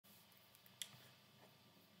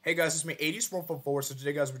Hey guys, it's me, 8444. So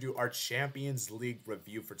today, guys, we do our Champions League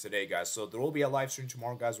review for today, guys. So there will be a live stream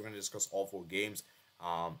tomorrow, guys. We're going to discuss all four games.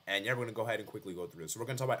 And yeah, we're going to go ahead and quickly go through this. So we're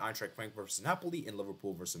going to talk about Eintracht Frankfurt versus Napoli and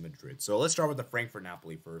Liverpool versus Madrid. So let's start with the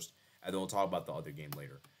Frankfurt-Napoli first, and then we'll talk about the other game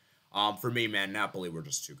later. For me, man, Napoli were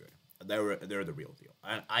just too good. They're the real deal.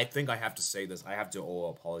 And I think I have to say this. I have to owe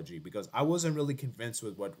an apology because I wasn't really convinced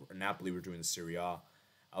with what Napoli were doing in Serie A.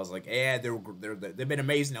 I was like, yeah, they've been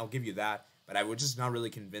amazing. I'll give you that. But I was just not really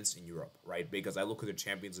convinced in Europe, right? Because I look at the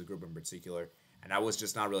Champions League group in particular, and I was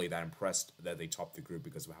just not really that impressed that they topped the group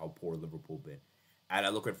because of how poor Liverpool been. And I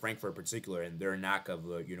look at Frankfurt in particular and their knack of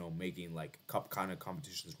making like cup kind of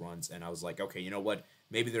competitions runs, and I was like, okay, you know what?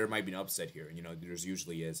 Maybe there might be an upset here, and there's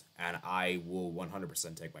usually is, and I will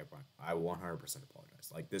 100% take my point. I will 100%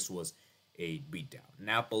 apologize. Like this was a beatdown.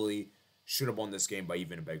 Napoli should have won this game by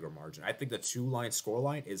even a bigger margin. I think the two-line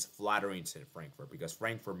scoreline is flattering to Frankfurt because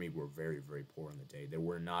Frankfurt, for me, were very, very poor on the day. They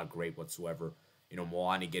were not great whatsoever.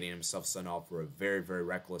 Moani getting himself sent off for a very, very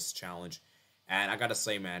reckless challenge. And I got to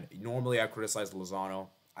say, man, normally I criticize Lozano.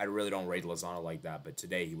 I really don't rate Lozano like that, but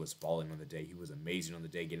today he was balling on the day. He was amazing on the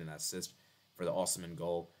day, getting that assist for the Osimhen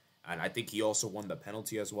goal. And I think he also won the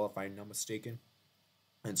penalty as well, if I'm not mistaken.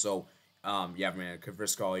 And so yeah, man,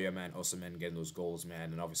 Kvaratskhelia, man, Osimhen getting those goals,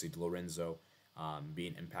 man, and obviously Di Lorenzo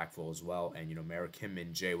being impactful as well. And, Merrick Kim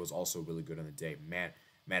and Jay was also really good on the day. Man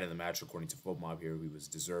of the match, according to FootMob here, he was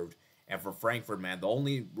deserved. And for Frankfurt, man, the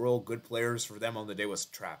only real good players for them on the day was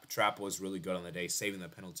Trapp. Trapp was really good on the day, saving the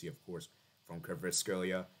penalty, of course, from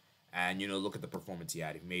Kvaratskhelia. And, look at the performance he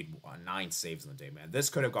had. He made 9 saves on the day, man.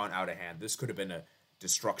 This could have gone out of hand. This could have been a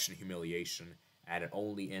destruction, humiliation, and it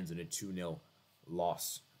only ends in a 2-0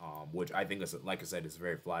 loss. Which I think is, like I said, is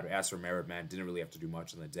very flattering. As for Merritt, man, didn't really have to do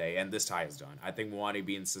much on the day, and this tie is done. I think Mwani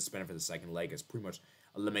being suspended for the second leg has pretty much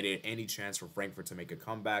eliminated any chance for Frankfurt to make a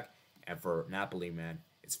comeback, and for Napoli, man,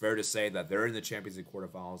 it's fair to say that they're in the Champions League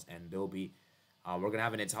quarterfinals, and they'll be. We're gonna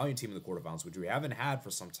have an Italian team in the quarterfinals, which we haven't had for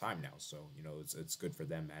some time now. So it's good for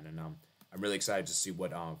them, man, and I'm really excited to see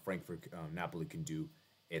what Frankfurt Napoli can do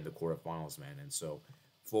in the quarterfinals, man, and so.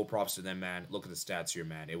 Full props to them, man. Look at the stats here,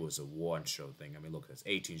 man. It was a one-show thing. I mean, look at this.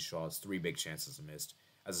 18 shots, 3 big chances missed.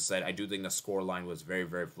 As I said, I do think the score line was very,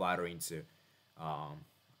 very flattering to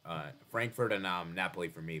Frankfurt and Napoli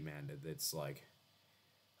for me, man. It's like,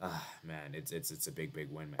 man, it's a big,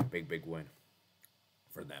 big win, man. Big win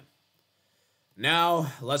for them.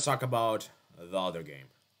 Now, let's talk about the other game.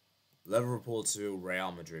 Liverpool 2,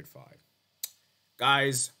 Real Madrid 5.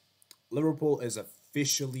 Guys, Liverpool is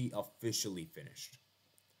officially finished.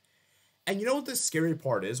 And you know what the scary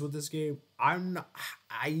part is with this game? I knew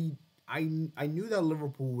that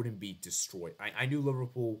Liverpool wouldn't be destroyed. I knew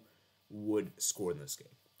Liverpool would score in this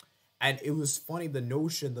game. And it was funny, the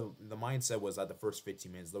notion, the mindset was that the first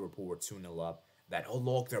 15 minutes, Liverpool were 2-0 up. That, oh,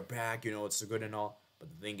 look, they're back, it's good and all.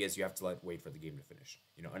 But the thing is, you have to wait for the game to finish.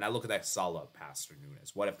 And I look at that Salah pass for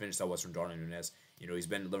Nunes. What a finish that was from Darwin Nunes. He's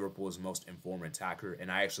been Liverpool's most informed attacker.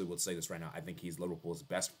 And I actually would say this right now. I think he's Liverpool's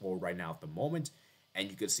best forward right now at the moment. And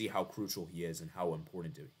you can see how crucial he is and how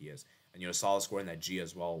important he is. And, Salah scoring that G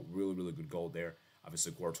as well. Really, really good goal there.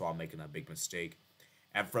 Obviously, Courtois making that big mistake.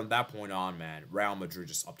 And from that point on, man, Real Madrid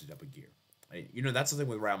just upped it up a gear. That's the thing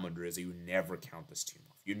with Real Madrid is that you never count this team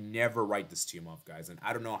off. You never write this team off, guys. And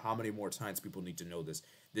I don't know how many more times people need to know this.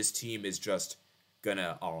 This team is just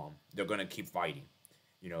gonna, they're gonna keep fighting.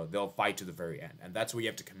 They'll fight to the very end. And that's what you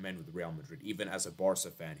have to commend with Real Madrid. Even as a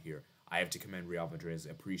Barca fan here, I have to commend Real Madrid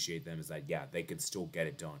and appreciate them is that, yeah, they can still get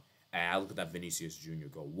it done. And I look at that Vinicius Jr.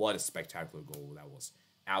 goal. What a spectacular goal that was.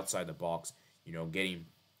 Outside the box, getting,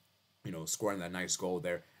 scoring that nice goal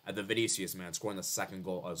there. And the Vinicius, man, scoring the second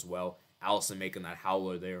goal as well. Alisson making that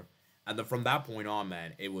howler there. And then from that point on,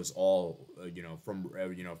 man, it was all,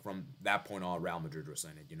 from that point on, Real Madrid were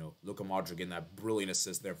saying it. Luka Modric getting that brilliant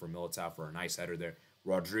assist there for Militao for a nice header there.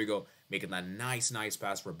 Rodrigo making that nice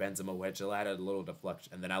pass for Benzema, which added a little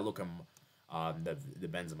deflection. And then I look at the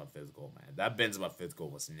Benzema fifth goal, man. That Benzema fifth goal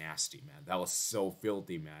was nasty, man. That was so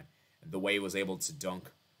filthy, man. And the way he was able to dunk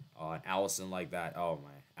on Alisson like that, oh,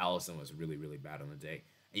 man. Alisson was really, really bad on the day.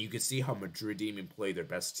 And you can see how Madrid didn't even play their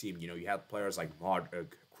best team. You had players like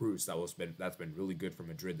Cruz that's been really good for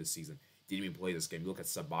Madrid this season. Didn't even play this game. You look at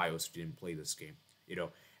Ceballos, who didn't play this game.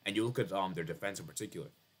 And you look at their defense in particular.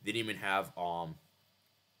 They didn't even have Alaba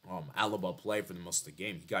play for the most of the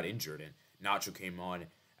game. He got injured, and Nacho came on.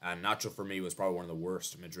 And Nacho, for me, was probably one of the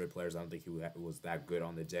worst Madrid players. I don't think he was that good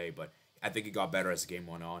on the day, but I think he got better as the game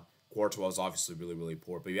went on. Courtois was obviously really, really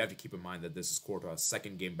poor, but you have to keep in mind that this is Courtois'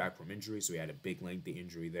 second game back from injury, so he had a big, lengthy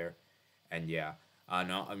injury there. And yeah, like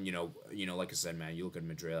I said, man, you look at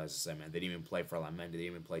Madrid, as I said, man, they didn't even play for Lamende, they didn't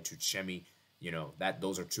even play Tuchemi. You know, that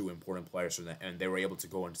those are two important players for them, and they were able to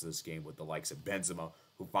go into this game with the likes of Benzema,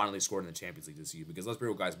 who finally scored in the Champions League this season. Because let's be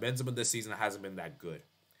real, guys, Benzema this season hasn't been that good.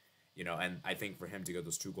 You know, and I think for him to get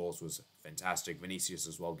those 2 goals was fantastic. Vinicius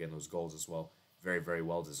as well, getting those goals as well. Very, very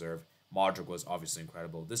well deserved. Modric was obviously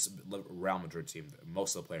incredible. This Real Madrid team,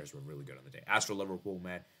 most of the players were really good on the day. As for Liverpool,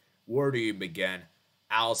 man, where do you begin?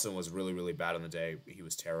 Alisson was really, really bad on the day. He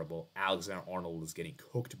was terrible. Alexander-Arnold was getting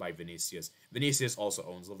cooked by Vinicius. Vinicius also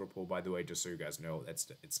owns Liverpool, by the way, just so you guys know. It's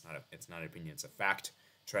not an opinion, it's a fact.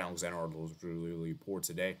 Trent Alexander-Arnold was really, really poor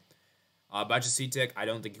today. Bajcetic, I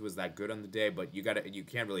don't think he was that good on the day, but you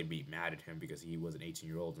can't really be mad at him because he was an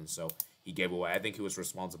 18-year-old, and so he gave away. I think he was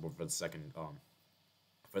responsible for the second,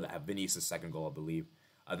 for that Vinicius' second goal, I believe.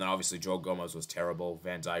 And then obviously Joe Gomez was terrible.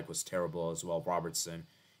 Van Dijk was terrible as well. Robertson,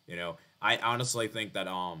 you know, I honestly think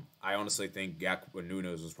Gakpo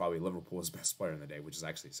Nunes was probably Liverpool's best player in the day, which is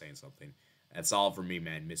actually saying something. That's all for me,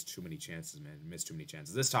 man. Missed too many chances, man. Missed too many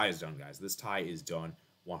chances. This tie is done, guys. This tie is done.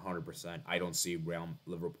 100%. I don't see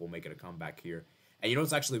Liverpool making a comeback here. And you know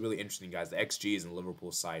what's actually really interesting, guys? The XG is in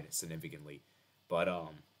Liverpool's side significantly. But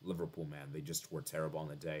Liverpool, man, they just were terrible on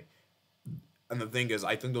the day. And the thing is,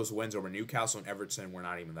 I think those wins over Newcastle and Everton were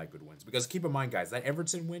not even that good wins. Because keep in mind, guys, that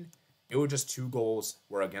Everton win, it was just 2 goals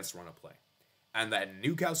were against run of play. And that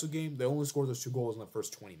Newcastle game, they only scored those 2 goals in the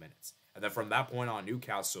first 20 minutes. And then from that point on,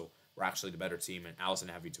 Newcastle were actually the better team, and Alisson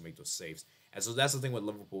having to make those saves. And so that's the thing with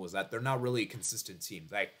Liverpool, is that they're not really a consistent team.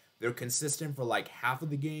 Like, they're consistent for like half of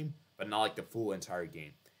the game, but not like the full entire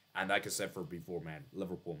game. And like I said before, man,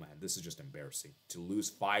 Liverpool, man, this is just embarrassing. To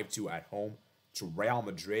lose 5-2 at home to Real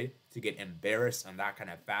Madrid, to get embarrassed in that kind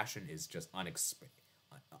of fashion is just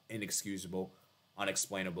inexcusable,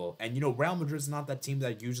 unexplainable. And, you know, Real Madrid's not that team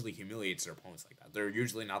that usually humiliates their opponents like that. They're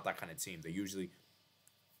usually not that kind of team. They usually...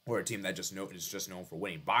 or a team that is just known for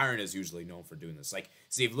winning. Bayern is usually known for doing this. Like,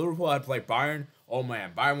 see, if Liverpool had played Bayern, oh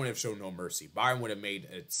man, Bayern would have shown no mercy. Bayern would have made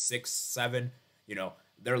it 6-7. You know,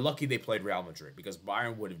 they're lucky they played Real Madrid, because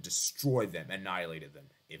Bayern would have destroyed them, annihilated them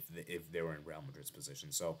if they were in Real Madrid's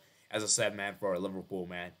position. So, as I said, man, for Liverpool,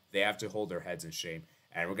 man, they have to hold their heads in shame.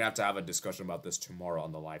 And we're going to have a discussion about this tomorrow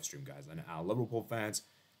on the live stream, guys. And Liverpool fans,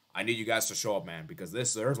 I need you guys to show up, man, because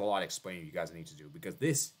there's a lot of explaining you guys need to do, because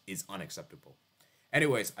this is unacceptable.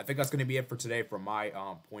 Anyways, I think that's going to be it for today from my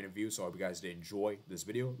point of view. So I hope you guys did enjoy this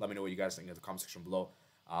video. Let me know what you guys think in the comment section below.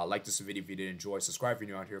 Like this video if you did enjoy. Subscribe if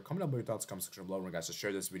you're new out here. Comment down below your thoughts in the comment section below. Remember, guys, to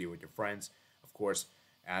share this video with your friends, of course.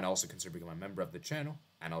 And also consider becoming a member of the channel.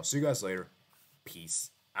 And I'll see you guys later.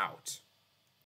 Peace out.